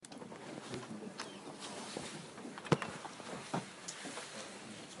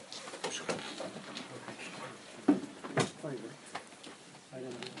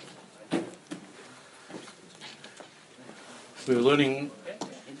We were learning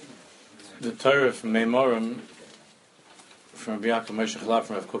the Torah from Meimorim, from Rabbi Yaakov Moshe Chalab,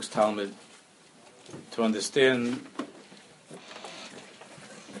 from Rav Kook's Talmud, to understand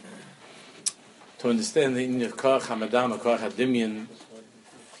the Inyan of Koach HaMadam, Koach HaDimyan,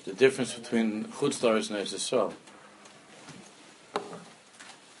 the difference between Chutz La'aretz and Eretz Yisrael.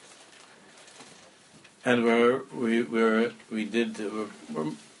 And we're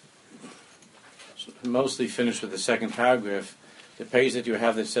mostly finished with the second paragraph. The page that you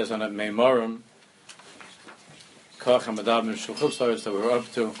have that says on it Meimorim, Koach HaMadam and Shul Chutz La'aretz that we're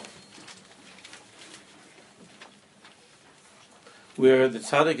up to, where the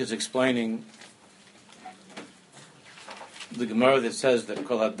tzaddik is explaining the Gemara that says that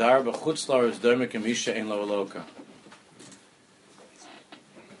Kol Hadar b'Chutz La'aretz Domer K'Misha Ein Lo Eloka.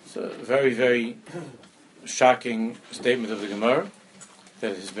 It's a very, very shocking statement of the Gemara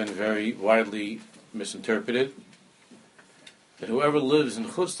that has been very widely misinterpreted. That whoever lives in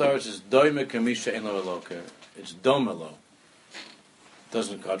Chutz La'aretz is Domer K'Misha Ein Lo Eloka. It's Domelo.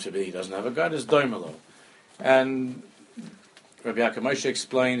 Doesn't, God forbid, he doesn't have a God, it's Domelo. And Rabbi Yaakov Moshe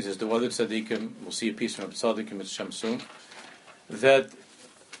explains, as the other tzaddikim, we'll see a piece from tzaddikim at Shamsun, that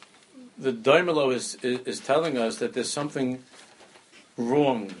the Domelo is telling us that there's something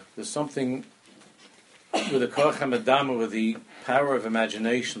wrong. There's something with the Koach HaMadam, with the power of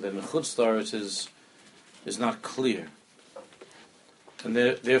imagination, that in the Chutz La'aretz is not clear. And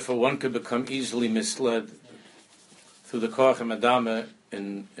therefore one could become easily misled through the Koach HaMadam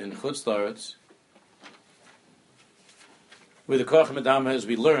in Chutz La'aretz. With the Koach HaMadam, as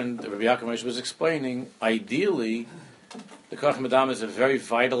we learned, Rabbi Yaakov Moshe was explaining, ideally, the Koach HaMadam is a very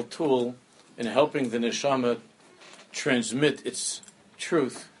vital tool in helping the neshama transmit its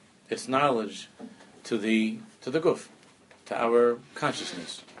truth, its knowledge, to the guf, to our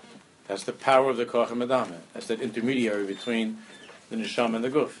consciousness. That's the power of the Koach HaMadam. That's that intermediary between the neshama and the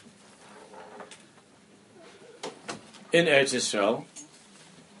guf. In Eretz Yisrael,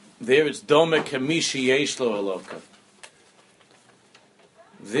 there it's Dome Kamishi Yesh Lo Eloka.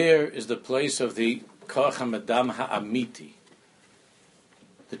 There is the place of the Koach HaMadam Ha'amiti,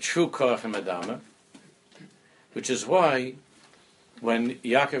 the true Koach HaMadam, which is why when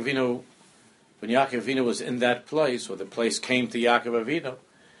Yaakov Avinu was in that place, or the place came to Yaakov Avinu,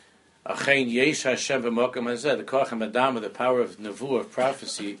 Achein Yesh Hashem B'Mokom Hazeh, the Koach HaMadam, the power of Nevuah, of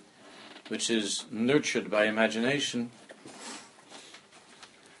prophecy, which is nurtured by imagination,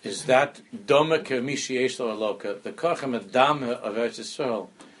 is that Doma K'Mishi Yesh Lo Eloka, the Koach HaMadam of Eretz Yisrael,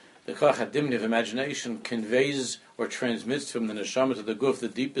 the Koach HaDimni of imagination, conveys or transmits from the neshama to the guf the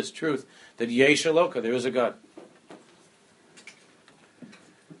deepest truth that Yesh Eloka, there is a God.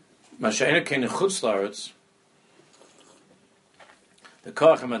 Masha'ena Kein Chutz La'aretz, the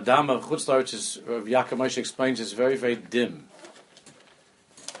Koach HaMadam of Chutz La'aretz, is, Rav Yaakov Moshe explains, is very, very dim.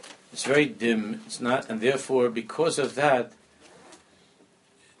 It's very dim. It's not, and therefore, because of that,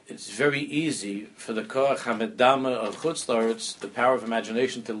 it's very easy for the Koach HaMadam of Chutz La'aretz, the power of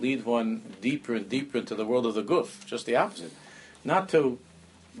imagination, to lead one deeper and deeper into the world of the guf. Just the opposite. Not to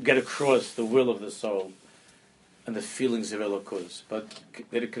get across the will of the soul and the feelings of Elokus, but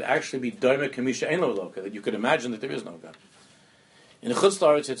that it could actually be Domer K'Misha Ein Lo Eloka, that you could imagine that there is no God. In Chutz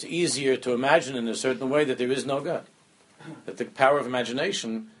La'aretz, it's easier to imagine in a certain way that there is no God. That the power of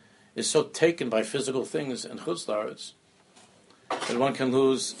imagination is so taken by physical things in Chutz La'aretz that one can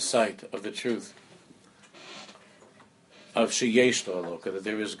lose sight of the truth of Sheyesh Lo Eloka, that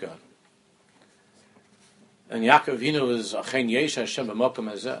there is God. And Yaakov Avinu is Achein Yesh Hashem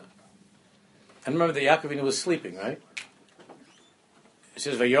B'Mokom Hazeh. And remember that Yaakov Avinu was sleeping, right? It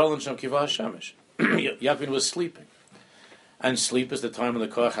says Vayolan Shem Kivah HaShemesh. Yaakov Avinu was sleeping. And sleep is the time when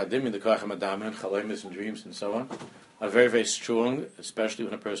the Koach HaDimyan, the Koach HaMadam, and Chalemis and dreams and so on are very, very strong, especially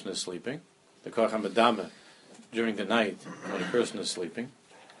when a person is sleeping. The Koach HaMadam during the night when a person is sleeping.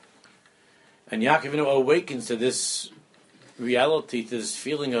 And Yaakov Avinu awakens to this reality, to this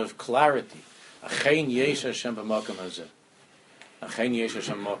feeling of clarity. Achein Yesh Hashem B'Mokom Hazeh. Achein Yesh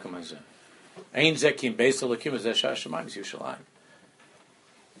Hashem B'Mokom Hazeh. Ein Zekim Beis Elokim Hazeh Sha'ashamayim Yushalayim.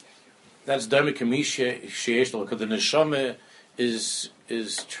 That's Domer K'Misha Sheyesh Lo Eloka. The neshama is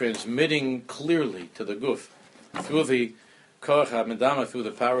transmitting clearly to the guf through the Koach HaMadam, through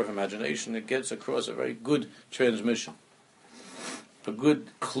the power of imagination. It gets across a very good transmission. A good,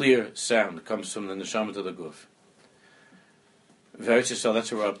 clear sound comes from the neshama to the guf. Eretz Yisrael,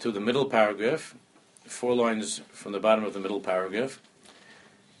 that's what we're up to. The middle paragraph, 4 lines from the bottom of the middle paragraph.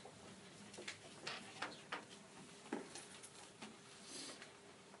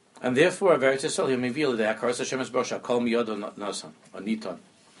 And therefore, Eretz Yisrael, he revealed the Hakaras Hashem es Bosha, Kol Miyod Nasan, Aniton,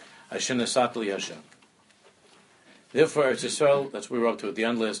 Hashem Nesat Li Hashem. Therefore, Eretz Yisrael, that's where we're up to at the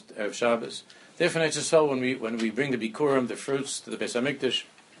end list of Shabbos. Therefore, Eretz Yisrael, when we bring the Bikurim, the fruits, to the Beis Hamikdash,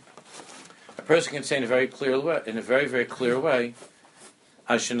 a person can say in a very clear way,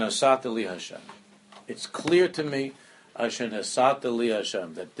 Asher nasata li Hashem. It's clear to me, Asher nasata li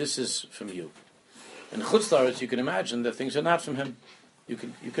Hashem, that this is from you. In Chutz La'aretz, you can imagine that things are not from him. You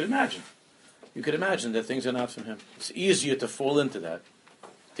could imagine. You could imagine that things are not from him. It's easier to fall into that,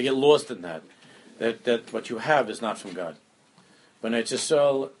 to get lost in that what you have is not from God. But in Eretz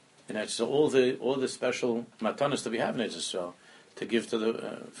Yisrael, all the special matanos that we have in Eretz Yisrael, to give to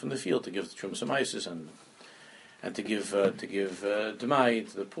the from the field, to give to Trumas Hamaisis and to give Demai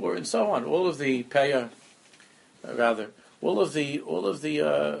to the poor and so on. All of the payah, all of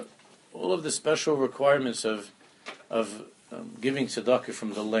the special requirements of giving tzedakah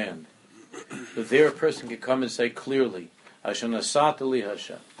from the land. But there a person can come and say clearly, Hashem nasata li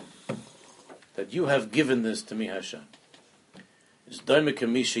Hashem, that you have given this to me, Hashem. It's daimik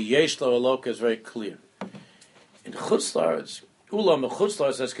misha yesh lo aloka is very clear. In Chutz La'aretz, ulam Chutz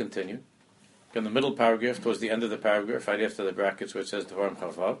La'aretz, let's continue. In the middle paragraph, towards the end of the paragraph, right after the brackets where it says Devarim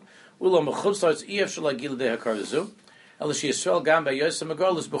Chavav, ulam Chutz La'aretz iyef shalagil de hakarazu, elashi Yisrael gam ba'yosem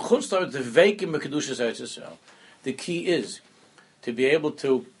agolis b'Chutz La'aretz deveikim b'kedushas Eretz Yisrael. The key is to be able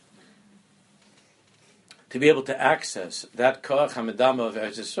to access that koach hamedama of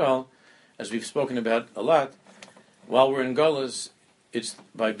Eretz Yisrael, as we've spoken about a lot. While we're in Golas, it's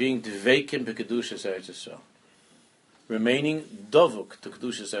by being deveikim b'kedushas Eretz Yisrael, remaining dovuk to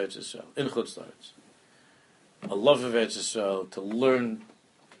kedushas Eretz Yisrael in Chutz La'aretz, a love of Eretz Yisrael, to learn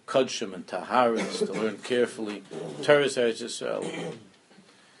kodshim and taharis, to learn carefully Torah's Eretz Yisrael.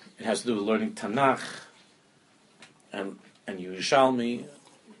 It has to do with learning Tanakh and Yerushalmi,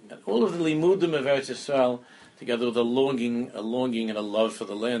 and all of the limudim of Eretz Yisrael, together with a longing and a love for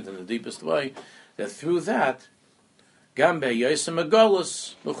the land in the deepest way, that through that, Gambe Yosem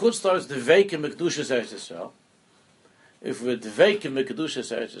Agolus, B'chutz La'aretz deveikim b'kedushas Eretz Yisrael. If we're deveikim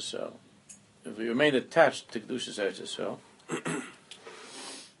b'kedushas Eretz Yisrael, if we remain attached to kedushas Eretz Yisrael,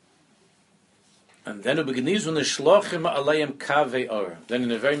 and then ubegnizu nishlochim aleim kavei ora. Then,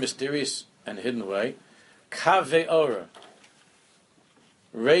 in a very mysterious and hidden way, kavei ora,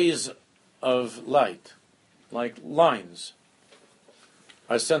 rays of light, like lines,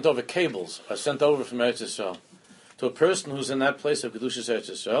 are sent over, cables are sent over from Eretz Yisrael to a person who's in that place of kedushas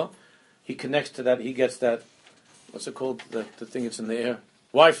Eretz Yisrael. He connects to that. He gets that. What's it called? The thing that's in the air,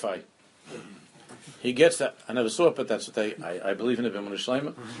 Wi-Fi. He gets that. I never saw it, but that's what I believe in it.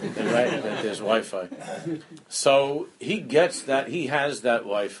 That there's Wi-Fi. So he gets that. He has that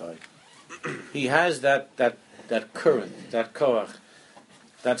Wi-Fi. He has that current, that koach,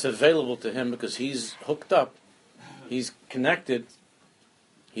 that's available to him because he's hooked up. He's connected.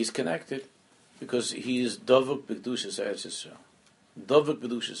 He's connected because he is dovuk b'kedushas Eretz Yisrael. Dovuk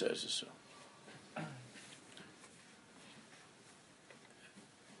b'kedushas Eretz Yisrael.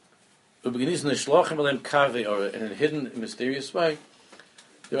 In a hidden, mysterious way,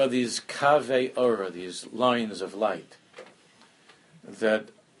 there are these kavei ora, these lines of light,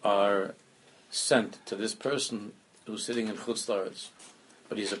 that are sent to this person who's sitting in Chutz La'aretz,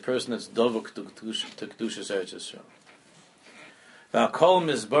 but he's a person that's dovuk to kedushas Eretz Yisrael. V'akol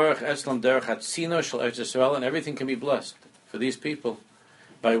mizbarach etzlam derech hatzino shel Eretz Yisrael, and everything can be blessed for these people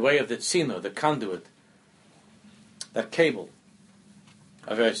by way of the tzino, the conduit, that cable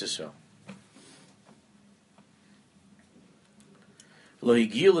of Eretz Yisrael. But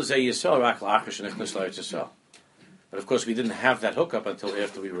of course, we didn't have that hookup until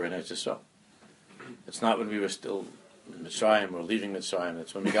after we were in Eretz Yisrael. It's not when we were still in Mitzrayim or leaving Mitzrayim.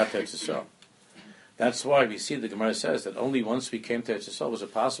 It's when we got to Eretz Yisrael. That's why we see the Gemara says that only once we came to Eretz Yisrael was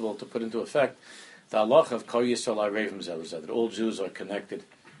it possible to put into effect the halacha of Kol Yisrael Arevim Zeluzah, that all Jews are connected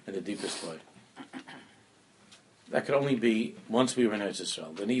in the deepest way. That could only be once we were in Eretz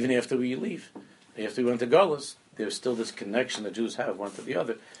Yisrael. Then even after we leave, after we went to Golus, there's still this connection the Jews have one to the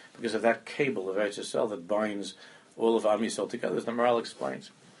other because of that cable of Eretz Yisrael that binds all of Am Yisrael together. As the Maharal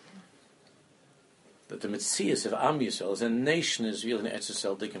explains, that the Metzias of Am Yisrael as a nation is really an Eretz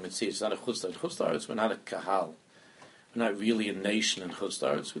Yisrael Dika Metzias. It's not a Chutz La'aretz. Chutz La'aretz, we're not a Kahal. We're not really a nation in Chutz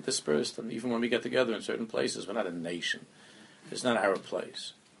La'aretz. We're dispersed, and even when we get together in certain places, we're not a nation. It's not our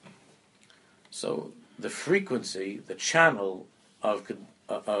place. So the frequency, the channel of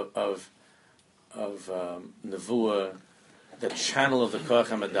Nevuah, the channel of the Koach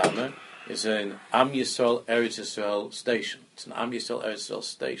HaMadama, is an Am Yisrael Eretz Yisrael station. It's an Am Yisrael Eretz Yisrael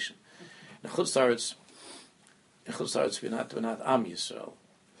station. In Chutz La'aretz, we're not Am Yisrael.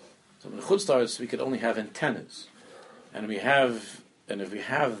 So in Chutz La'aretz we could only have antennas, and we have if we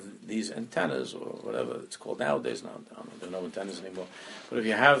have these antennas or whatever it's called nowadays, now there are no antennas anymore. But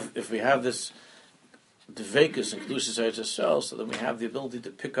if we have this dveikus and kedushas Eretz Yisrael, so then we have the ability to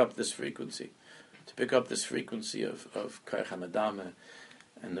pick up this frequency, of Koach HaMadama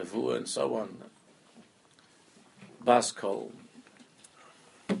and Nevuah and so on, Baskol,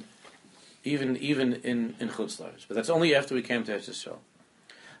 even in Chutz La'aretz. But that's only after we came to Eretz Yisrael.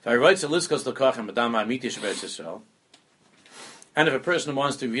 And if a person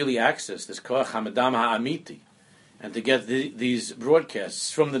wants to really access this Koach HaMadam HaAmiti and to get these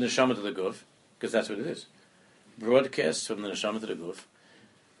broadcasts from the Neshama to the Guf, because that's what it is, broadcasts from the Neshama to the Guf,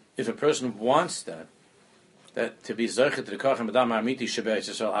 if a person wants that to be Zerchet to the Koach HaMadam HaAmiti Shebei Eretz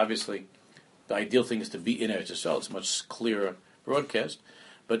Yisrael, obviously the ideal thing is to be in Eretz Yisrael. It's a much clearer broadcast.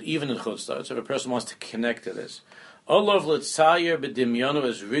 But even in Chutz La'aretz, if a person wants to connect to this, Olav L'Tzayer B'Dimyonu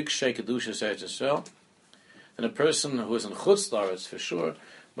as Rikshay Kedushas Eretz Yisrael, then a person who is in Chutz La'aretz, for sure,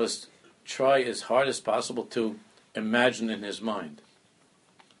 must try as hard as possible to imagine in his mind,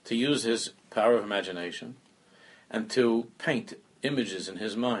 to use his power of imagination, and to paint images in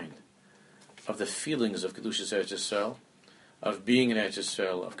his mind of the feelings of Kedushas Eretz Yisrael, of being in Eretz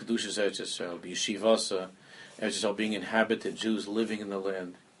Yisrael, of Kedushas Eretz Yisrael, B'Yeshivasa, Eretz Yisrael being inhabited, Jews living in the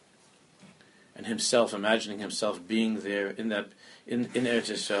land, and himself imagining himself being there in Eretz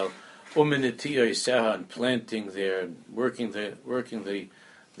Yisrael, and planting there, and working the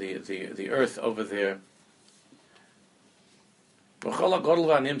earth over there,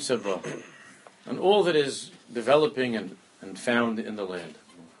 and all that is developing and found in the land.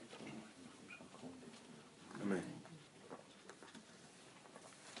 Amen.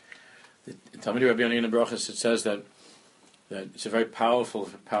 In Talmidei Rabbi Yonah Brachos it says that it's a very powerful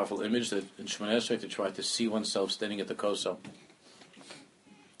image that in Shemoneh Esrei to try to see oneself standing at the kosel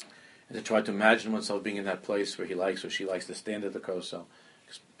and to try to imagine oneself being in that place where he likes or she likes to stand at the kosel.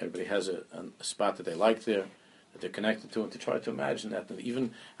 Because everybody has a spot that they like there, that they're connected to, and to try to imagine that. And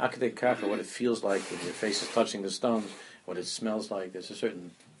even Akadei Kacha, what it feels like when your face is touching the stones, what it smells like. There's a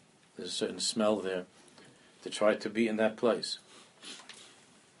certain smell there. To try to be in that place.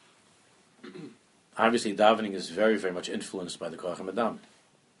 Obviously, davening is very, very much influenced by the Koach HaMadam.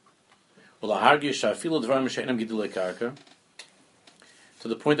 To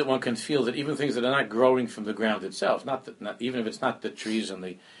the point that one can feel that even things that are not growing from the ground itself, even if it's not the trees and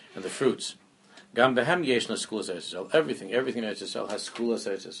the fruits, everything in Eretz Yisrael has skulas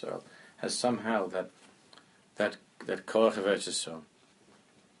Eretz Yisrael, has somehow that Koach of Eretz Yisrael.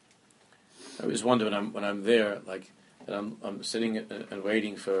 I always wonder when I'm there, like, and I'm sitting and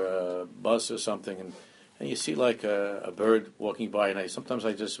waiting for a bus or something, and you see like a bird walking by, and sometimes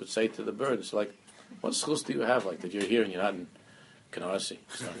I just would say to the bird, it's like, what schus do you have, like, that you're here and you're not in Canarsie?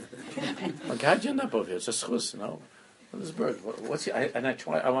 So, like, how'd you end up over here? It's a schus, this bird, what's your,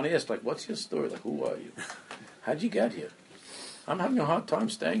 I want to ask, like, what's your story? Like, who are you? How'd you get here? I'm having a hard time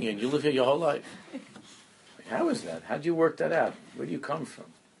staying here, and you live here your whole life. Like, how is that? How'd you work that out? Where do you come from?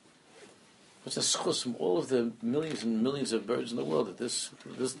 What's the schus from all of the millions and millions of birds in the world that this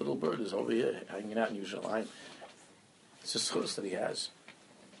little bird is over here hanging out in Yerushalayim? It's a schus that he has.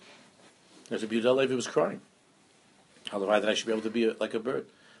 There's a Yehuda Levi was crying. Halabai that I should be able to be like a bird,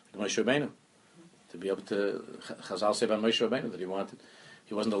 like Moshe Rabbeinu, to be able to. Chazal say about Moshe Rabbeinu that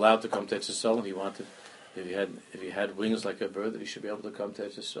he wasn't allowed to come to Eretz Yisrael, and he wanted, if he had wings like a bird, that he should be able to come to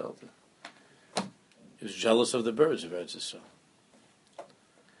Eretz Yisrael. He was jealous of the birds of Eretz Yisrael.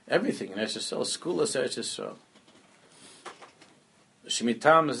 Everything in Eretz Yisrael, skulas Eretz Yisrael.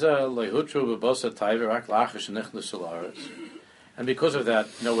 And because of that,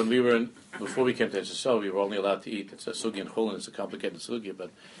 when before we came to Eretz Yisrael, we were only allowed to eat. It's a sugi and chulin. It's a complicated sugi,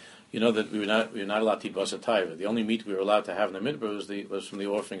 but you know that we were not allowed to eat basa taiva. The only meat we were allowed to have in the midbar was from the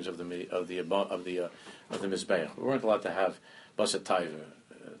offerings of the mizbeach. We weren't allowed to have basa taiva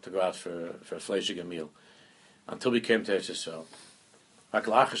to go out for a fleishig meal until we came to Eretz Yisrael.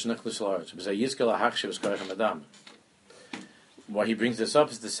 Why he brings this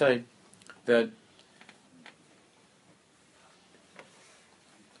up is to say that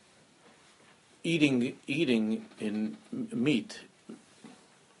eating in meat,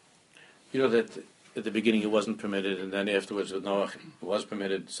 that at the beginning it wasn't permitted, and then afterwards with Noach it was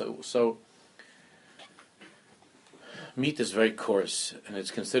permitted. So meat is very coarse, and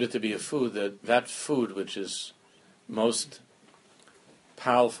it's considered to be a food that food which is most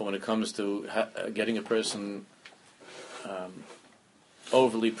powerful when it comes to getting a person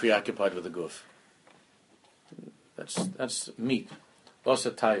overly preoccupied with the guf. That's meat.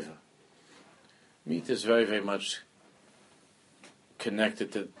 Basa taiva. Meat is very, very much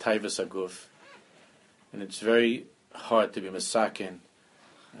connected to taivas haguf, and it's very hard to be masakin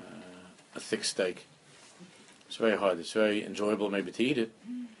a thick steak. It's very hard. It's very enjoyable maybe to eat it,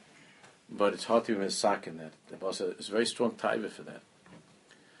 but it's hard to be masakin that. It's a very strong taiva for that.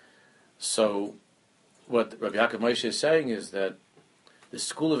 So, what Rabbi Yaakov Moshe is saying is that the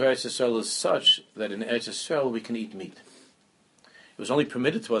school of Eretz Yisrael is such that in Eretz Yisrael we can eat meat. It was only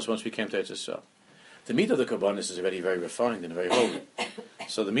permitted to us once we came to Eretz Yisrael. The meat of the korbanos is already very refined and very holy.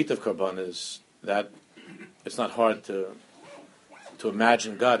 So the meat of korbanos, that it's not hard to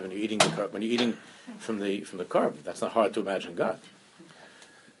imagine God when you're eating when you're eating from the korban. That's not hard to imagine God.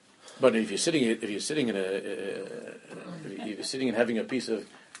 But if you're sitting and having a piece of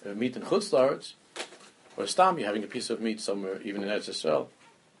meat in Chutz La'aretz, or stam, you're having a piece of meat somewhere, even in Eretz Yisrael,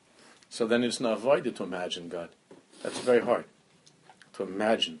 so then it's not avoided to imagine God. That's very hard to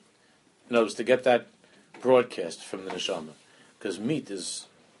imagine. In other words, to get that broadcast from the neshama, because meat is,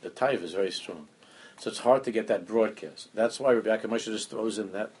 the taiva is very strong, so it's hard to get that broadcast. That's why Rabbi Yaakov Moshe just throws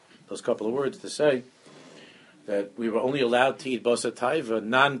in those couple of words to say that we were only allowed to eat basa taiva,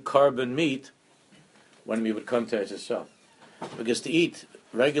 non-carbon meat, when we would come to Eretz Yisrael, because to eat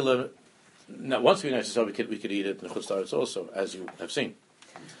regular, now once we in Eretz Yisrael we could eat it in Chutz La'aretz also, as you have seen.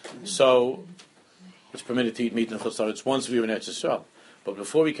 So it's permitted to eat meat in Chutz La'aretz once we were in Eretz Yisrael. But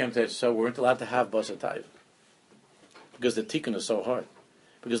before we came to Eretz Yisrael, we weren't allowed to have basa taiva, because the tikkun is so hard,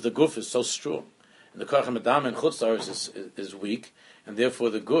 because the guf is so strong, and the kach hamadam in Chutz La'aretz is weak, and therefore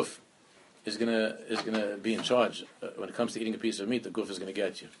the guf is gonna be in charge. When it comes to eating a piece of meat, the guf is going to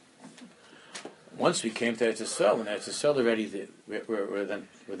get you. Once we came to Eretz Yisrael, and Eretz Yisrael already, we're then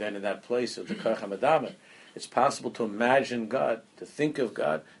in that place of the kach hamadam. It's possible to imagine God, to think of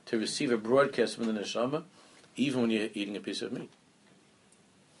God, to receive a broadcast from the neshama, even when you're eating a piece of meat.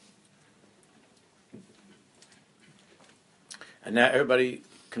 And now everybody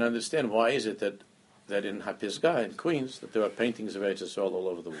can understand why is it that in HaPisgah, in Queens, that there are paintings of Eretz Yisrael all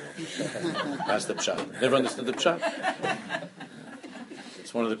over the wall. That's the pshat. Never understood the pshat.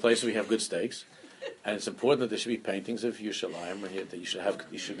 It's one of the places we have good steaks, and it's important that there should be paintings of Yerushalayim.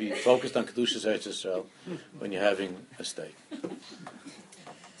 You should be focused on Kedushas Eretz Yisrael when you're having a steak.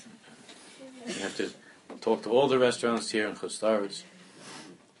 You have to talk to all the restaurants here in Chutz La'aretz.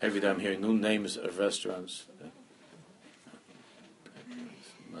 Every day I'm hearing new names of restaurants.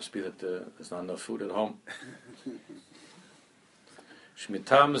 Must be that there's not enough food at home.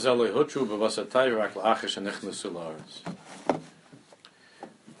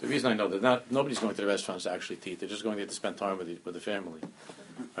 The reason I know that nobody's going to the restaurants to actually eat. They're just going there to spend time with the family.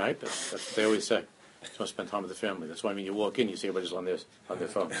 Right? That's what they always say. Just want to spend time with the family. That's why when you walk in, you see everybody's on their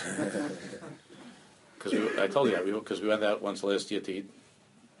phone. Because I told you that because we went out once last year to eat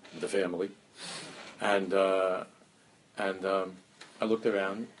with the family, and I looked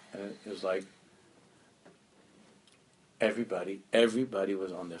around, and it was like everybody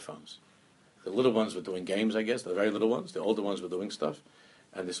was on their phones. The little ones were doing games, I guess. The very little ones. The older ones were doing stuff,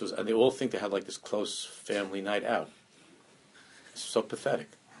 and they all think they had like this close family night out. It's so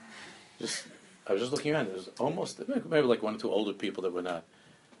pathetic. I was just looking around. There was almost maybe like one or two older people that were not.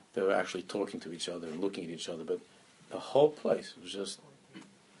 They were actually talking to each other and looking at each other, but the whole place was just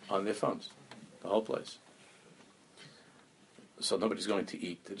on their phones. The whole place. So nobody's going to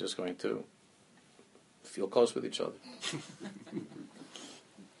eat. They're just going to feel close with each other.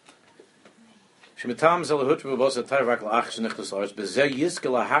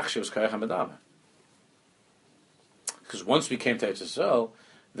 Because once we came to Eretz Yisrael,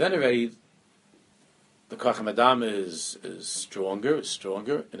 then already the kach hamadam is stronger. It's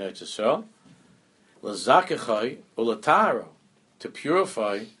stronger in Eretz Yisrael. L'zakechai u'lataro, to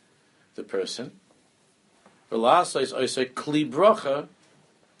purify the person. So the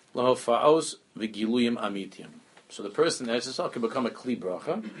person in Eretz Yisrael can become a kli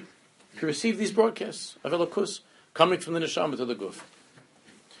bracha to receive these broadcasts of Elokus coming from the neshama to the guf.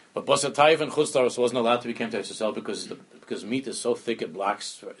 But basa taiva and Chutz La'aretz wasn't allowed to be came to Eretz Yisrael because meat is so thick it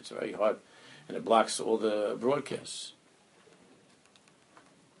blocks. It's very hard, and it blocks all the broadcasts.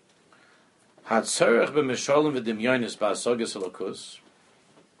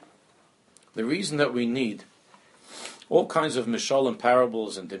 The reason that we need all kinds of mishalim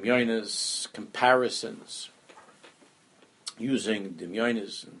parables and dimyonis, comparisons, using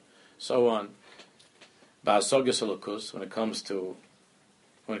dimyonis and so on, ba'asogas elokus, when it comes to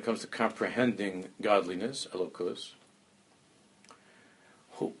comprehending godliness, elokus,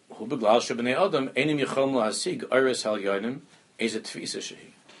 hu beglal shebnei adam enim yicholm la'asig oires hal yonim ez a tfisa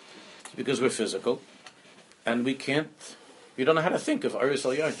shehi. Because we're physical, and we don't know how to think of oires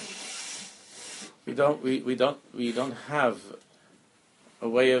hal yonim. We don't have a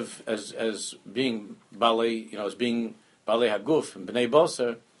way of as being balei, as being balei haguf and bnei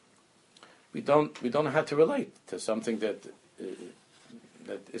boser. We don't know how to relate to something that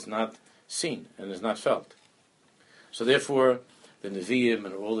is not seen and is not felt. So therefore, the Nevi'im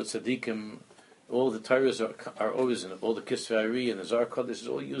and all the Tzaddikim, all the Torahs are always, and all the Kisvei Ari and the Zohar Kodesh is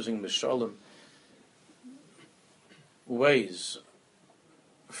all using Mishalim ways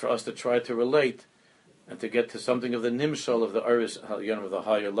for us to try to relate and to get to something of the Nimshal of the Aris, of the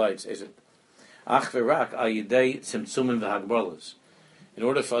higher lights. Is it Ach v'rak al yidei tzimtzumim v'hagbalas? In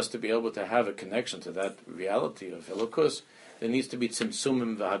order for us to be able to have a connection to that reality of Elokus, there needs to be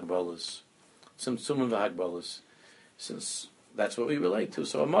tzimtzumim v'hagbalas. Tzimtzumim v'hagbalas. Since that's what we relate to.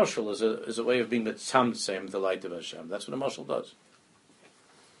 So a mashal is a way of being the tzamtzem, the light of Hashem. That's what a mashal does.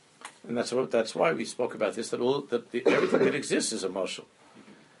 And that's why we spoke about this, everything that exists is a mashal.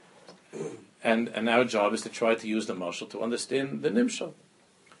 And our job is to try to use the mashal to understand the nimshal.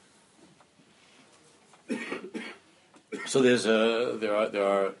 So there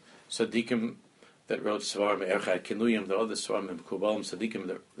are tzaddikim that wrote svarim erchai kinuyim. There are other svarim kubalim tzaddikim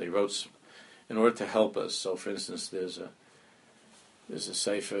that they wrote in order to help us. So, for instance, there's a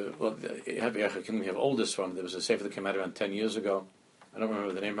sefer. Well, you have erchai kinuyim. You have older svarim. There was a sefer that came out around 10 years ago. I don't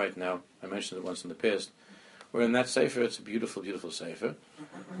remember the name right now. I mentioned it once in the past. Where in that sefer, it's a beautiful, beautiful sefer,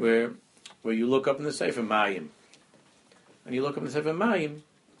 where you look up in the sefer mayim, and you look up in the sefer mayim,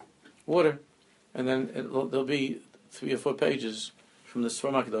 water, and then there'll be 3 or 4 pages from the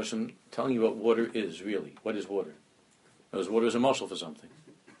Svar HaKadoshim telling you what water is really. What is water? Because water is a mashal for something.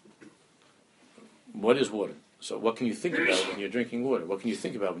 What is water? So what can you think about when you're drinking water? What can you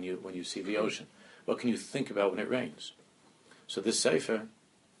think about when you see the ocean? What can you think about when it rains? So this sefer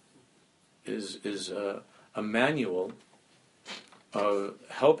is a manual of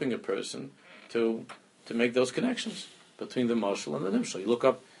helping a person to make those connections between the mashal and the nimshal. You look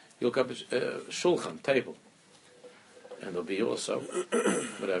up a shulchan, table, and there'll be also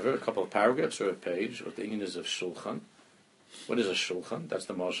a couple of paragraphs or a page. What the Indian is of shulchan. What is a shulchan? That's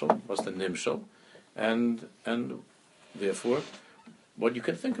the mashal. What's the nimshal? And therefore, what you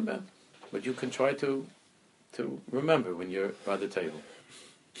can think about, what you can try to remember when you're by the table.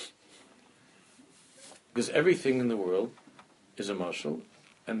 Because everything in the world is a mashal,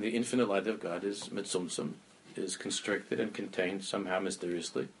 and the infinite light of God is mitzumtzum, is constricted and contained somehow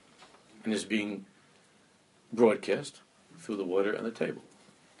mysteriously, and is being broadcast through the water and the table.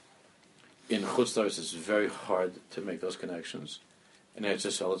 In Chutz La'aretz, it's very hard to make those connections. In Eretz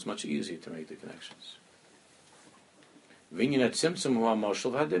Yisrael, it's much easier to make the connections. V'inyan tzimtzum hu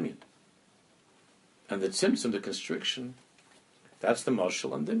ha'mashal v'hadimyan. And the tzimtzum, the constriction, that's the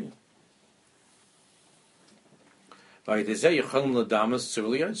mashal and dimyan.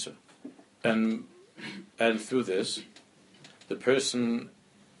 And through this, the person,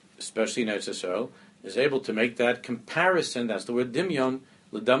 especially in Eretz Yisrael, is able to make that comparison. That's the word dimyon,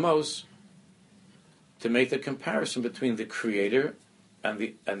 l'damos, to make the comparison between the Creator and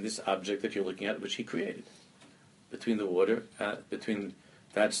this object that you're looking at, which He created. Between the water,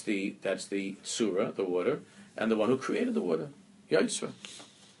 that's the tzura, the water, and the one who created the water, Yitzra.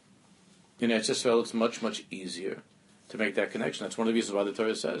 In Eretz Yisrael, it's much, much easier to make that connection. That's one of the reasons why the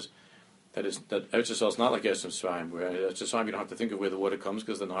Torah says that Eretz Yisrael is not like Eretz Mitzrayim, where Eretz Mitzrayim you don't have to think of where the water comes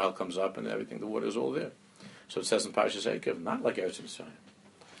because the Nile comes up and everything, the water is all there. So it says in Parashas Eikev, not like Eretz Mitzrayim.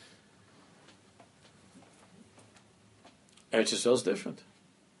 Eretz Yisrael is different.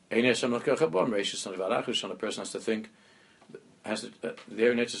 A person has to think,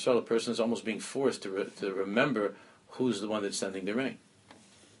 there in Eretz Yisrael, a person is almost being forced to remember who's the one that's sending the rain.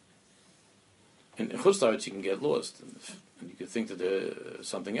 In Chutz La'aretz you can get lost, and you could think that there's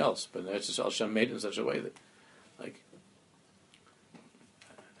something else. But in Eretz Yisrael, Hashem made it in such a way that,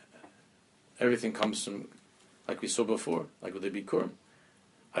 everything comes from, like we saw before, like with the Bikurim.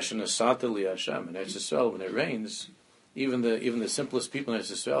 Asher nasata li Hashem. In Eretz Yisrael, when it rains, even the simplest people in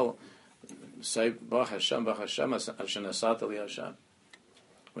Eretz Yisrael say Baruch Hashem, Asher nasata li Hashem.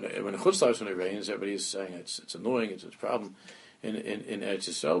 When Chutz La'aretz, when it rains, everybody's saying it's annoying, it's a problem. In Eretz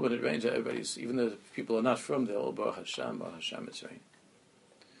Yisrael, when it rains, even the people who are not from there, all Baruch Hashem, it's rain.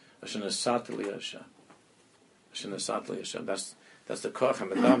 Asher nasata li Hashem. Asher nasata li Hashem. That's the koach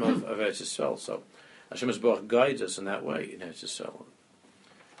and medam of Eretz Yisrael. So Hashem Baruch guides us in that way in Eretz Yisrael.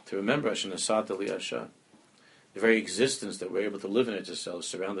 To remember Asher nasata li Hashem. The very existence that we're able to live in Eretz Yisrael is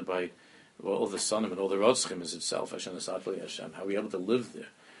surrounded by all the Sanim and all the Rotzchim is itself Asher nasata li Hashem. How are we able to live there?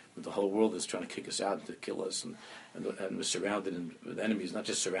 When the whole world is trying to kick us out and to kill us, and we're surrounded with enemies. Not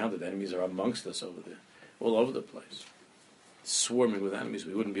just surrounded, enemies are amongst us over there, all over the place, swarming with enemies.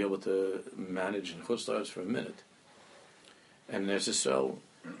 We wouldn't be able to manage in Chutz La'aretz for a minute. And there's this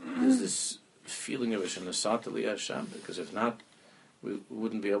feeling of Hashanah Li Hashem, because if not, we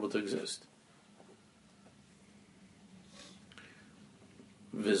wouldn't be able to exist.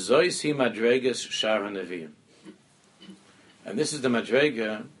 V'zois hi madregas shar hanavim. And this is the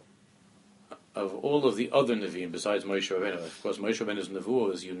madrega of all of the other Nevi'im besides Moshe Rabbeinu. Of course, Moshe Rabbeinu's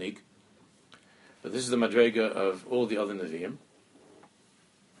Nevuah is unique, but this is the madrega of all the other Nevi'im.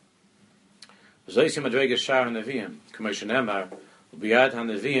 V'zois hi madregas shar hanavim, k'moshe nemar, u'biyad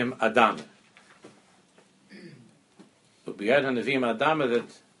hanavim adama. U'biyad hanavim adama,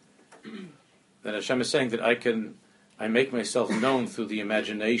 that Hashem is saying that I make myself known through the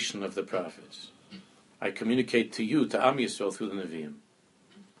imagination of the prophets. I communicate to you, to Am Yisrael, through the Nevi'im.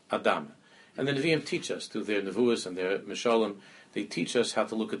 Adam. And the Nevi'im teach us, through their Nevuas and their Mishalim, they teach us how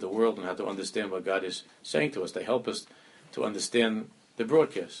to look at the world and how to understand what God is saying to us. They help us to understand the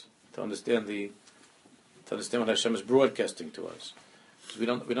broadcast, to understand what Hashem is broadcasting to us. Because we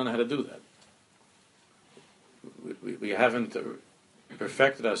don't know how to do that. We haven't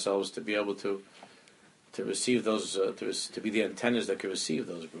perfected ourselves to be able to receive those, to be the antennas that can receive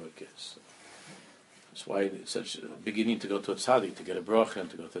those broadcasts. That's why it's such a beginning to go to a tzaddik, to get a bracha, and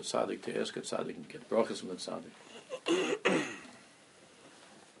to go to a tzaddik, to ask a tzaddik, and get brachas from the tzaddik.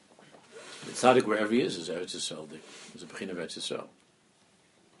 The tzaddik, wherever he is Eretz Yisrael. He's a beginning of Eretz Yisrael.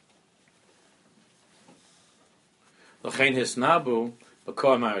 L'chein hisnabu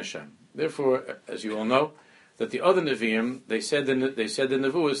b'kol amar Hashem. Therefore, as you all know, that the other Nevi'im, they said the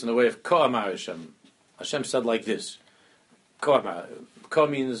Nevuas in the way of Ko Amar Hashem. Hashem said like this. Ko Amar. Ko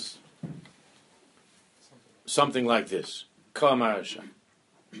means something like this. Ko Amar Hashem.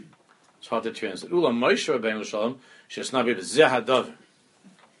 It's hard to translate. Ula Moshe Rabbeinu Shalom shesnabi b'zeh hadavar.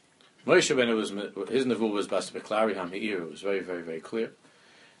 Moshe Rabbeinu his Nevuah was Bas Beklari HaMeir. It was very, very, very clear.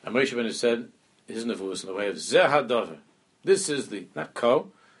 And Moshe Rabbeinu said his Nevuah was in the way of Zeh hadavar. This is the, not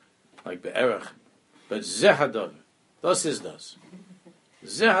Ko, like Be'erach, but Zeh hadavar. Thus is thus.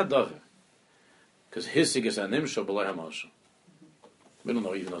 Zeh hadavar. Because Hisig is a Nimshal B'lai HaMashal. We don't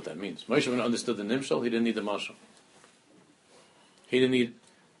even know what that means. Moshe Rabbeinu understood the Nimshal, he didn't need the Mashal. He didn't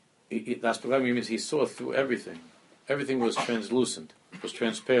need, that's what means he saw through everything. Everything was translucent, was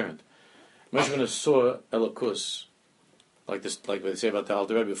transparent. Moshe Rabbeinu saw Elokus, like what they say about the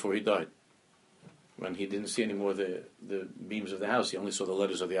Alter Rebbe before he died. When he didn't see any more the beams of the house, he only saw the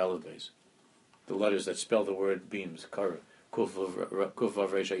letters of the Aleph base. The letters that spell the word beams, Kara. Kuf Vav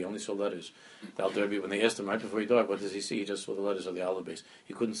Reisha, he only saw letters. The Alter Rebbe, when they asked him right before he died, what does he see? He just saw the letters of the Aleph base.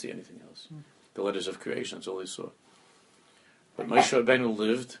 He couldn't see anything else. The letters of creation, that's all he saw. But Moshe Rabbeinu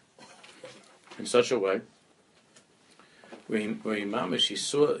lived in such a way where he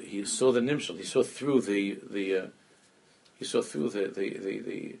saw the nimshal. He saw through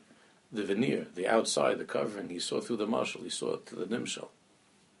the veneer, the outside, the covering. He saw through the mashal. He saw to the nimshal.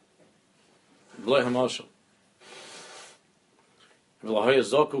 B'lai hamashal. Moshe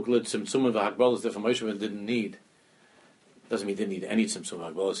didn't need. Doesn't mean he didn't need any tzimtzum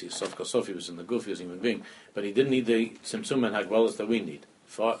hagbalas. He Sof was in the goof, he was a human being, but he didn't need the tzimtzum and hagbalas that we need,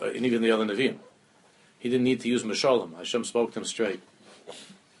 and even the other neviim. He didn't need to use mashalim. Hashem spoke to him straight.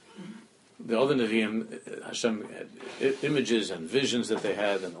 The other neviim, Hashem had images and visions that they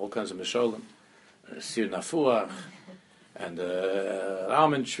had, and all kinds of mashalim, sir nafuach, and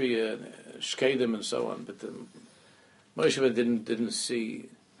almond tree, and shkedim, and so on. But Moshe didn't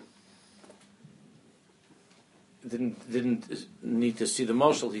need to see the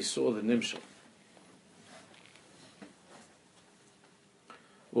mashal. He saw the nimshal.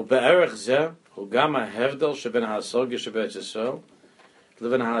 ובערך זה הוא גם ההבדל שבין ההשגה שבארץ ישראל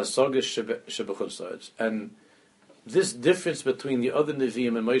לבין ההשגה שבחוץ לארץ. And this difference between the other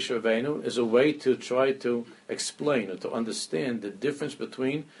Nevi'im and Moshe Rabbeinu is a way to try to explain or to understand the difference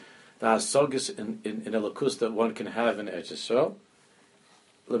between the hasagas in Elokus that one can have in Eretz Yisrael,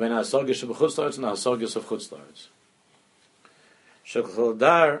 leben hasagas shebechutz la'aretz and the hasagas of chutz la'aretz. Shekol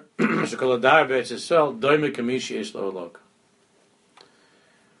adar be'Eretz Yisrael doime kamishi yesh lo elok.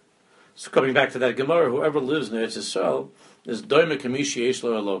 So coming back to that Gemara, whoever lives in Eretz Yisrael is doime kamishi yesh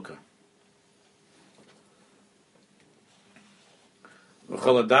lo eloka.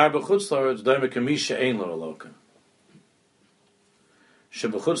 V'chol adar b'chutz la'aretz doime kamishi ein lo eloka.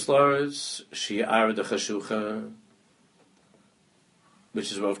 Shebechutz la'aretz she'ara dechashucha,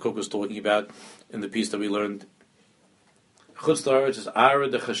 which is what Rav Kook was talking about in the piece that we learned. Chutz la'aretz is ara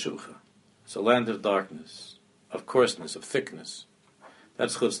dechashucha. It's a land of darkness, of coarseness, of thickness.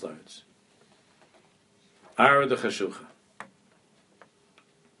 That's chutz la'aretz. Ara dechashucha.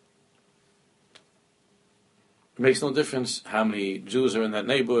 It makes no difference how many Jews are in that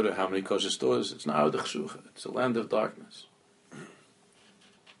neighborhood or how many kosher stores. It's an ara dechashucha. It's a land of darkness.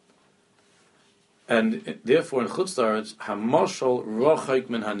 And therefore, in Chutz La'aretz, hamoshel rochek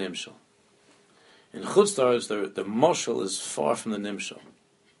min hanimshel. In Chutz La'aretz, the moshel is far from the nimshel.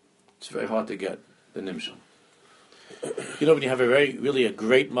 It's very hard to get the nimshel. You know, when you have really a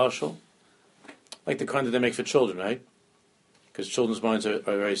great moshel, like the kind that they make for children, right? Because children's minds are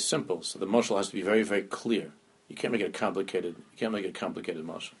very simple, so the moshel has to be very, very clear. You can't make it complicated. You can't make a complicated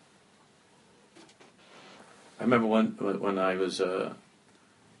moshel. I remember when I was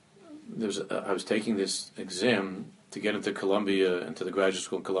I was taking this exam to get into Columbia, into the graduate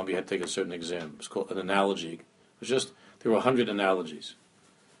school in Columbia. I had to take a certain exam. It was called an analogy. It was just, there were 100 analogies.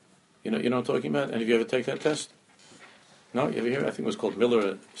 You know what I'm talking about? Any of you ever take that test? No? You ever hear? I think it was called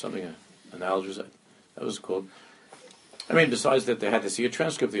Miller something, analogies. That was called. I mean, besides that, they had to see a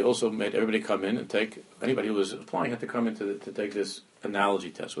transcript. They also made everybody come in and take, anybody who was applying had to come in to take this analogy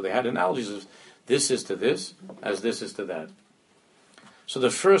test, where they had analogies of this is to this, as this is to that. So the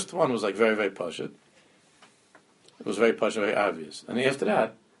first one was like very, very pashut. It was very pashut, very obvious. And after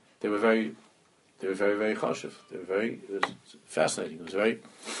that, they were very, very chashuv. It was fascinating. It was very,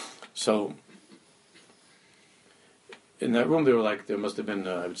 so in that room there must have been,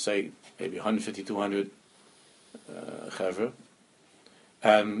 I would say, maybe 150, 200 chaver.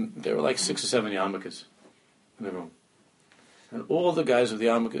 And there were like 6 or 7 yarmulkes in the room. And all the guys of the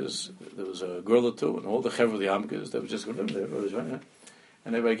yarmulkes, there was a girl or two, and all the chaver of the yarmulkes, they were just going there.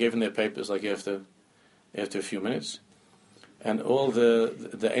 And everybody gave them their papers like after a few minutes. And all the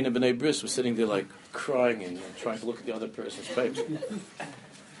Eina B'nai Bris was sitting there like crying and trying to look at the other person's paper.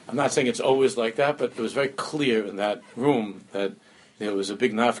 I'm not saying it's always like that, but it was very clear in that room that there was a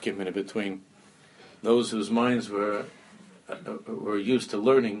big nafkim in it between those whose minds were used to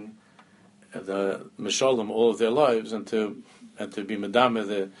learning the Meshalom all of their lives and to be Madame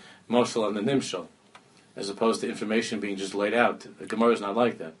the Moshel and the Nimshal, as opposed to information being just laid out. The Gemara is not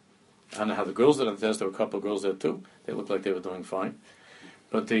like that. I don't know how the girls did on the test. There were a couple of girls there too. They looked like they were doing fine,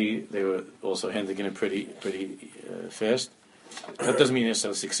 but they were also handing in it pretty fast. That doesn't mean they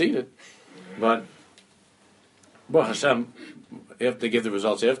necessarily succeeded, but Hashem, if they give the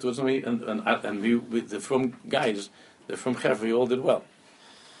results afterwards, and the from guys, the from Chevra, we all did well,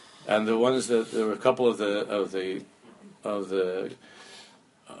 and the ones that there were a couple of the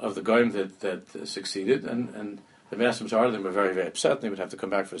goyim that succeeded, and the vast majority of them were very, very upset, and they would have to come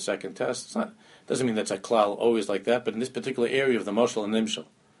back for a second test. It doesn't mean that's a klal always like that, but in this particular area of the Moshel and Nimshal,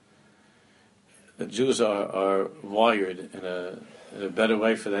 the Jews are wired in a better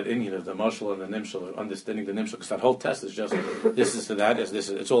way for that Indian of the Moshel and the Nimshal, of understanding the Nimshal, because that whole test is just this is to that,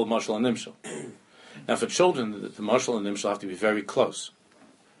 it's all Moshel and Nimshal. Now for children, the Moshel and Nimshal have to be very close.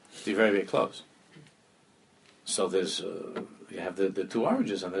 Very, very close. So there's you have the two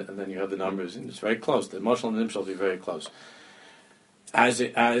oranges, and then you have the numbers, and it's very close. The Moshel and the Nimshal will be very close. As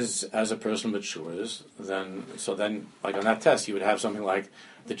a person matures, then like on that test, you would have something like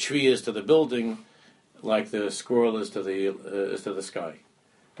the tree is to the building, like the squirrel is to the sky,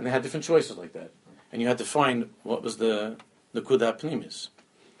 and they had different choices like that, and you had to find what was the kudah pnimis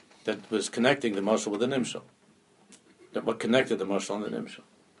that was connecting the Moshel with the Nimshal, what connected the Moshel and the Nimshal.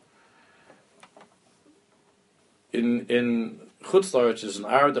 In Chutz La'aretz is an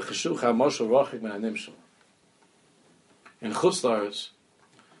Arad Cheshucha Moshel Rochek Min HaNimshel. In Chutz La'aretz,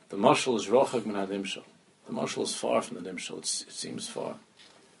 the Moshel is Rochek Min HaNimshel. The Moshel is far from the Nimshel. It seems far.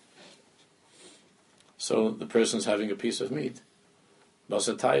 So the person is having a piece of meat.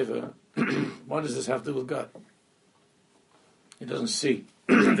 Basa Taiva, what does this have to do with God? He doesn't see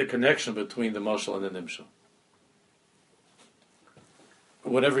the connection between the Moshel and the Nimshel.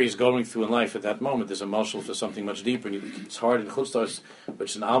 Whatever he's going through in life at that moment, there's a moshel for something much deeper. And it's hard in Chutz La'aretz,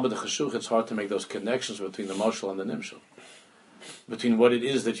 which in Alba de Cheshuch, it's hard to make those connections between the moshel and the nimshel, between what it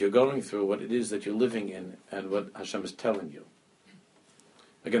is that you're going through, what it is that you're living in, and what Hashem is telling you.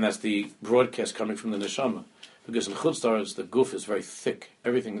 Again, that's the broadcast coming from the neshama, because in Chutz La'aretz the guf is very thick.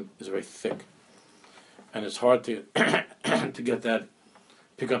 Everything is very thick, and it's hard to to get that,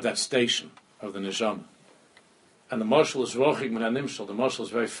 pick up that station of the neshama. And the moshel is rochik min ha-nimshel. The moshel is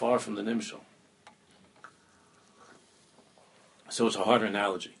very far from the nimshel. So it's a harder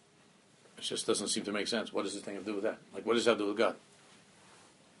analogy. It just doesn't seem to make sense. What does this thing have to do with that? Like, what does that do with God?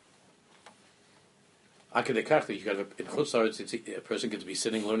 Akadei kachta, you got in Chutz La'aretz, a person gets to be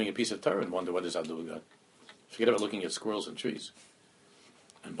sitting learning a piece of Torah and wonder what does that do with God. Forget about looking at squirrels and trees.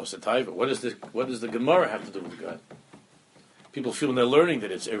 And Basa Taiva, what does the Gemara have to do with God? People feel when they're learning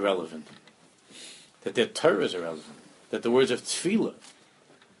that it's irrelevant, that their Torah is irrelevant, that the words of tefillah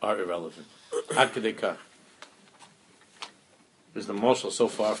are irrelevant. Ad kedei kach. Is the moshel so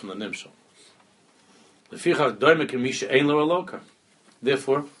far from the nimshel?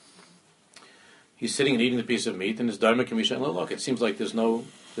 Therefore, he's sitting and eating the piece of meat, and his dharma kamisha and look. It seems like this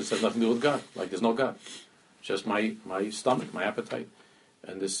has nothing to do with God. Like there's no God, just my stomach, my appetite,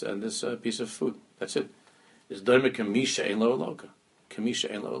 and this piece of food. That's it. It's dharma kamisha and loka.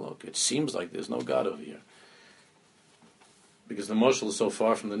 Kamisha and loka. It seems like there's no God over here because the moshel is so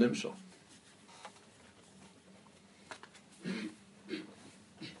far from the nimshal.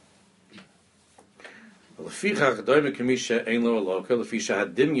 Because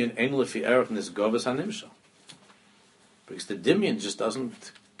the dimyan just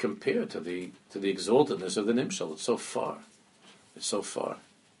doesn't compare to the exaltedness of the nimshal. It's so far. It's so far.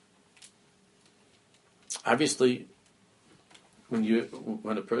 Obviously,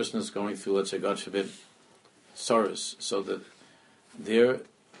 when a person is going through, let's say, God forbid, sorrows, so that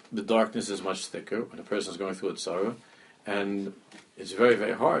the darkness is much thicker when a person is going through a sorrow, and it's very,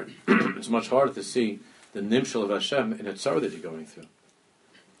 very hard. It's much harder to see the nimshal of Hashem in a tzara that you're going through.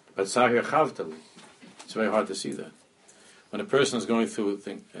 But sahir chavtali, it's very hard to see that. When a person is going through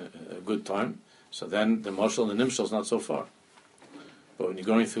a good time, so then the moshel and the nimshal is not so far. But when you're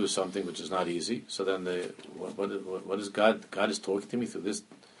going through something which is not easy, so then what is God? God is talking to me through this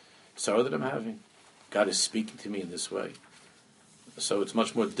sorrow that I'm having. God is speaking to me in this way. So it's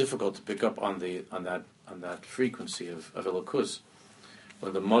much more difficult to pick up on that frequency of elokus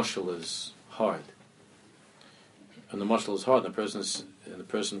when the moshel is hard. And the mashal is hard, and the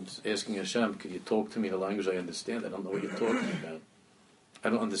person's asking Hashem, "Could you talk to me in a language I understand? I don't know what you're talking about. I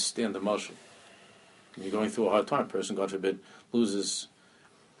don't understand the mashal." When you're going through a hard time, a person, God forbid, loses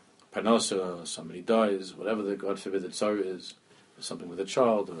parnasa, somebody dies, whatever the God forbid the tzara is, something with a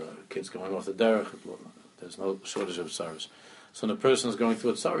child, or a kid's going off the derech. There's no shortage of tzaras. So when a person is going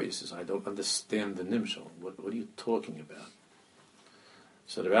through a tzara, he says, "I don't understand the nimshal. What are you talking about?"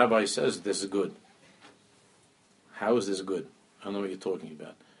 So the rabbi says, "This is good." How is this good? I don't know what you're talking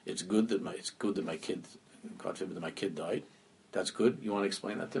about. It's good that my kid, God forbid, that my kid died. That's good. You want to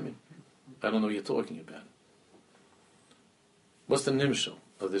explain that to me? I don't know what you're talking about. What's the nimshal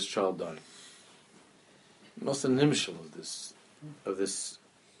of this child dying? What's the nimshal of this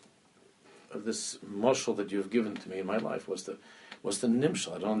moshel that you've given to me in my life? What's the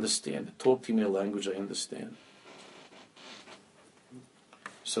nimshal? I don't understand it. Talk to me in a language I understand.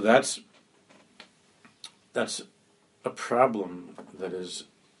 So that's a problem that is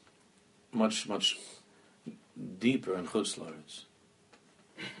much, much deeper in Chutz La'aretz.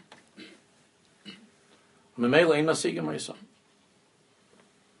 Memela ein masigim ma'isa.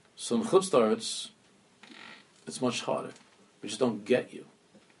 So in Chutz La'aretz, it's much harder. We just don't get you.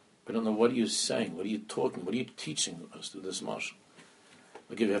 We don't know what are you saying, what are you talking, what are you teaching us through this mashal.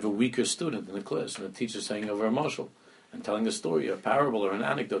 Like if you have a weaker student in the class, and the teacher's saying over a mashal, and telling a story, a parable, or an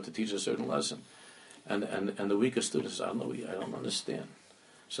anecdote to teach a certain lesson. And the weaker student says, I don't understand.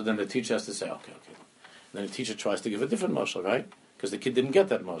 So then the teacher has to say, okay. And then the teacher tries to give a different mashal, right? Because the kid didn't get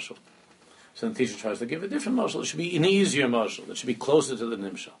that mashal. So the teacher tries to give a different mashal. It should be an easier mashal. It should be closer to the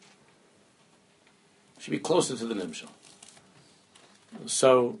nimshal. It should be closer to the nimshal.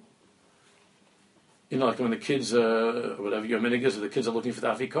 So, like when the kids, whatever your minig is, the kids are looking for the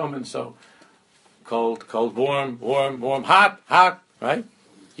afikomen, so cold, warm, hot, right?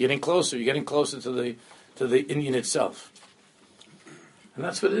 You're getting closer to the Indian itself. And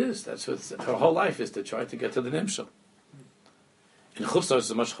that's what it is. That's what her whole life is, to try to get to the nimshal. In Chutz La'aretz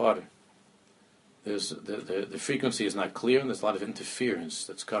it's much harder. There's the frequency is not clear, and there's a lot of interference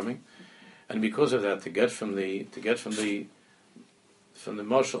that's coming. And because of that, to get from the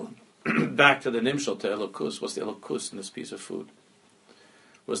moshel back to the nimshal, to elokus, what's the elokus in this piece of food?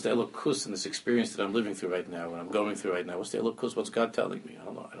 What's the elokus in this experience that I'm living through right now, what I'm going through right now? What's the elokus? What's God telling me? I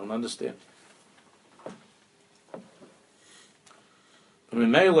don't know. I don't understand. We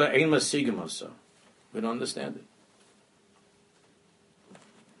don't understand it.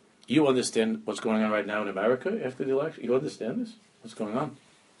 You understand what's going on right now in America after the election? You understand this? What's going on?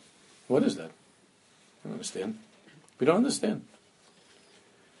 What is that? I don't understand. We don't understand.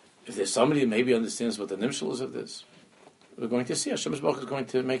 If there's somebody who maybe understands what the nimshal is of this, we're going to see. Hashem Yisborach is going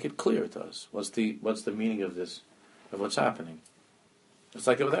to make it clear to us. What's the meaning of this, of what's happening? It's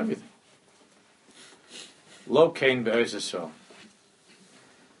like it with everything. Lo kain be'eretz Yisrael.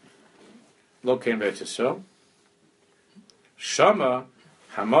 Lo kain be'eretz Yisrael. Shama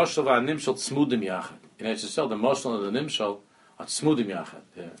hamoshel v'animshal tzmudim yachad. In Eretz Yisrael, the moshel and the nimshal are tzmudim yachad.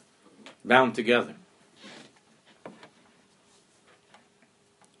 They're bound together.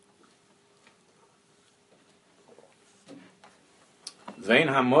 Vein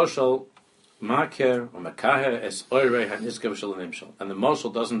hamoshel maker or makaher es oirei haniskav shel nimshal, and the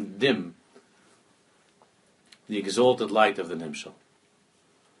moshel doesn't dim the exalted light of the nimshal.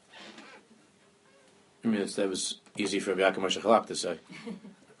 I mean, that was easy for Rabbi Yaakov Moshe Chalap to say.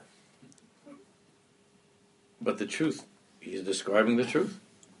 But the truth, he's describing the truth.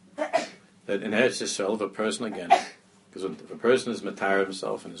 That in Eretz Yisrael, if a person, again, because if a person is matar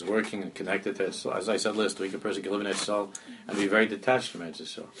himself and is working and connected to Eretz Yisrael, as I said last week, a person can live in Eretz Yisrael and be very detached from Eretz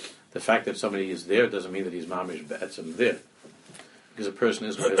Yisrael. The fact that somebody is there doesn't mean that he's mamish be'etzem there. Because a person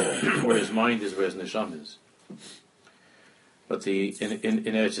is where his mind is, where his neshama is. But in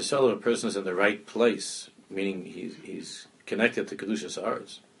Eretz Yisrael, if a person is in the right place, meaning he's connected to Kedushas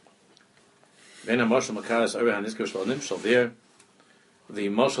Haaretz. There, the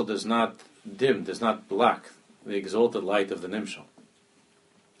mashal does not dim, does not block the exalted light of the nimshal.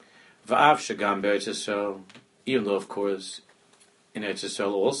 Even though, of course, in Eretz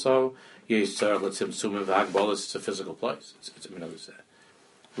Yisrael also, it's a physical place.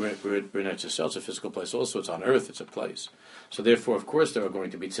 We're in Eretz Yisrael, it's a physical place also, it's on earth, it's a place. So therefore, of course, there are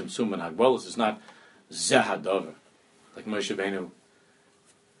going to be tzimtzum and hagbolos. It's not zehadavar. Like Moshe Rabbeinu,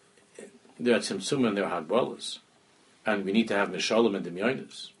 there are tzimtzum and there are hagbolos. And we need to have mishalom and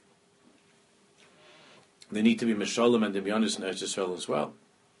demyonis. There need to be mishalom and demyonis in Eretz Yisrael as well.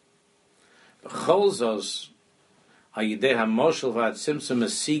 B'chol zos, hayidei hamoshel v'ad tzimtzum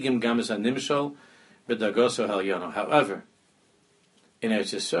esigim gamis hanimshal b'dagoso halyono. However, in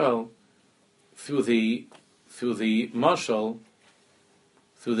Eretz Yisrael, through the mashal,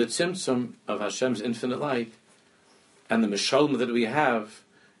 through the tzimtzum of Hashem's infinite light, and the mishalom that we have,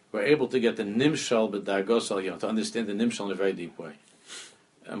 we're able to get the nimshal b'dargos al yon, to understand the nimshal in a very deep way,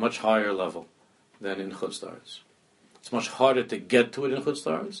 a much higher level than in Chutz La'aretz. It's much harder to get to it in Chutz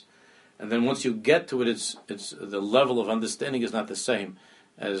La'aretz, and then once you get to it, it's the level of understanding is not the same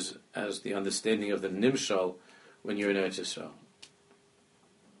as the understanding of the nimshal when you're in Eretz Yisrael.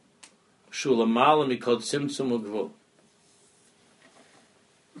 Shulamala mikol tzimtzum ugvul.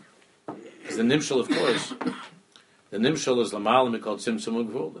 Because the nimshal, of course, the nimshal is lamala mikol tzimtzum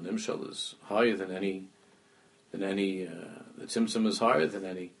ugvul. The nimshal is higher than any. The tzimtzum is higher than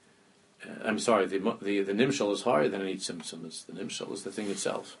any. I'm sorry. The nimshal is higher than any tzimtzum. The nimshal is the thing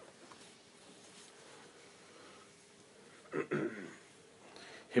itself.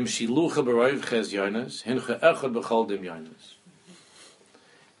 Him shilucha b'roiv ches yonas, hincha echad b'chol dim yonas.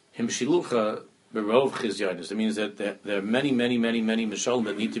 Him shilucha b'rov ches yonas. That means that there are many mishalim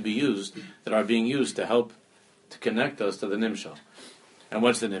that need to be used, that are being used to help to connect us to the nimshal. And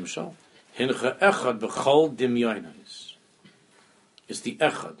what's the nimshal? Hincha echad b'chol dim yonas. It's the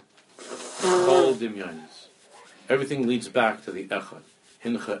echad. B'chol dim yonas. Everything leads back to the echad.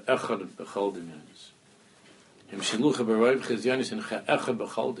 Hincha echad b'chol dim yonas. Him shilucha b'roiv ches yonas, hincha echad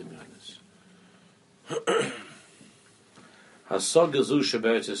b'chol dim yonas. Hasog gezu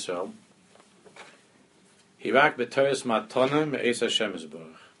sheberetz Yisrael. Hirak b'teres matana me'es Hashem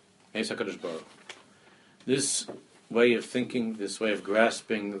Yisborach. Me'es HaKadosh Baruch. This way of thinking, this way of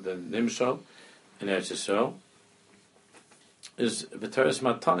grasping the nimshal in Eretz Yisrael is b'teres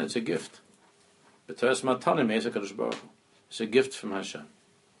matana. It's a gift. B'teres matana me'es HaKadosh Baruch. It's a gift from Hashem.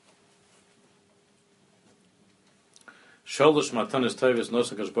 Sholosh matanas teres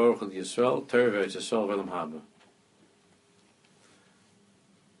nos HaKadosh Baruch Hu Yisrael, Torah v'Eretz Yisrael v'Olam Haba.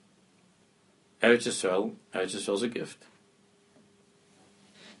 Eretz Yisrael is a gift.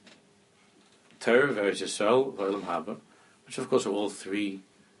 Torah, Eretz Yisrael, V'olam Haba, which of course are all three,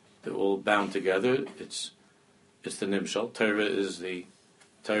 they're all bound together. It's the nimshal. Torah is the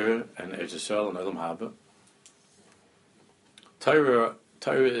Torah and Eretz Yisrael and V'olam Haba. Torah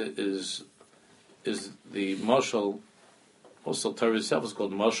is the mashal. Also, Torah itself is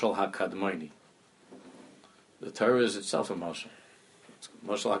called mashal hakadmoni. The Torah is itself a mashal. It's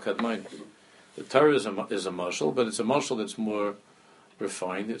mashal hakadmoni. The Torah is a mashal, but it's a mashal that's more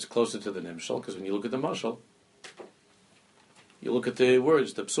refined. It's closer to the nimshal, because when you look at the mashal, you look at the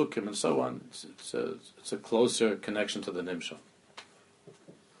words, the psukim, and so on. It's a closer connection to the nimshal.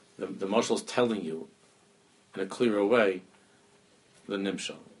 The mashal is telling you in a clearer way the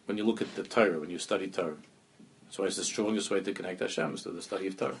nimshal. When you look at the Torah, when you study Torah, that's why it's the strongest way to connect Hashem is to the study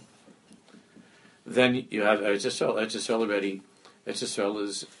of Torah. Then you have Eretz Yisrael. Eretz Yisrael already. Eretz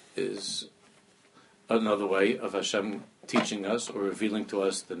Yisrael is another way of Hashem teaching us or revealing to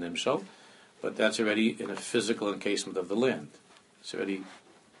us the nimshal, but that's already in a physical encasement of the land. It's already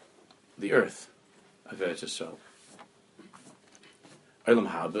the earth of Eretz Yisrael. Olam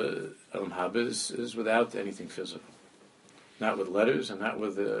Haba is without anything physical, not with letters and not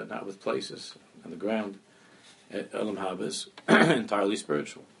with places on the ground. Olam Haba is entirely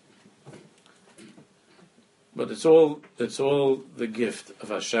spiritual. But it's all the gift of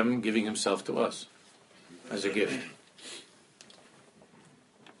Hashem giving Himself to us as a gift.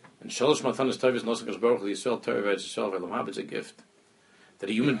 And Shalosh Matanas Tovas Nosakash Baruch Yisrael Torah Yisrael Olam Haba is a gift that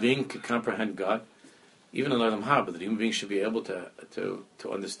a human being can comprehend God, even in Olam Haba. That a human being should be able to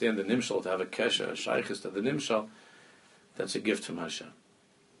understand the Nimshal, to have a kesha, a shaykhis to the Nimshal. That's a gift from Hashem.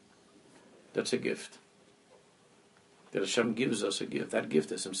 That's a gift that Hashem gives us a gift. That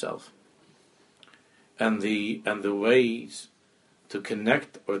gift is Himself, and the ways to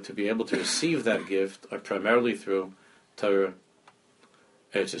connect or to be able to receive that gift are primarily through Torah,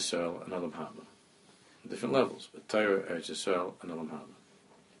 Eretz Yisrael, and Olam Haba. Different levels, but Torah, Eretz Yisrael, and Olam Haba.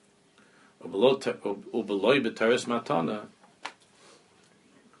 Ubeloi b'Teres matana,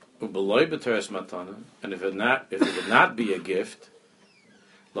 ubeloi b'Teres matana, and if it would not be a gift,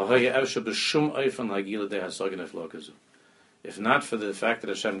 if not for the fact that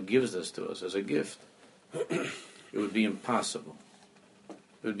Hashem gives this to us as a gift, it would be impossible.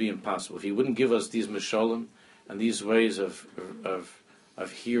 It would be impossible if He wouldn't give us these mishalim and these ways of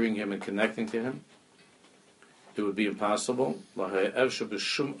hearing Him and connecting to Him. It would be impossible to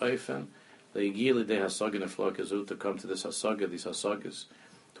come to this hasaga, these hasagas,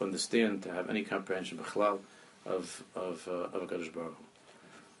 to understand, to have any comprehension of Kadosh Baruch Hu.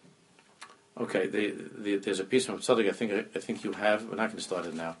 Okay, there's a piece from Tzaddik. I think you have. We're not going to start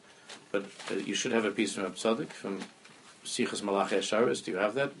it now, but you should have a piece from Tzaddik from Sichas Malachi Asharis. Do you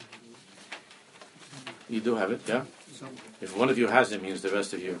have that? You do have it, yeah. If one of you has it, means the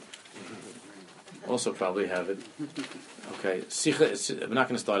rest of you also probably have it. Okay, we're not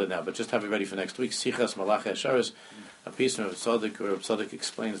going to start it now, but just have it ready for next week. Sichas Malachi Asharis, a piece from Tzaddik where Tzaddik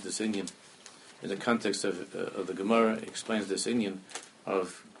explains this Inyan in the context of the Gemara. Explains this Inyan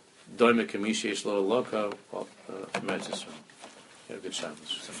of Doime Kamishi Shlo Loka Eretz Yisrael. Have a good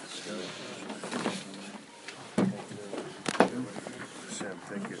Shabbos. Sam,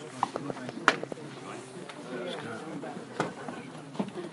 thank you.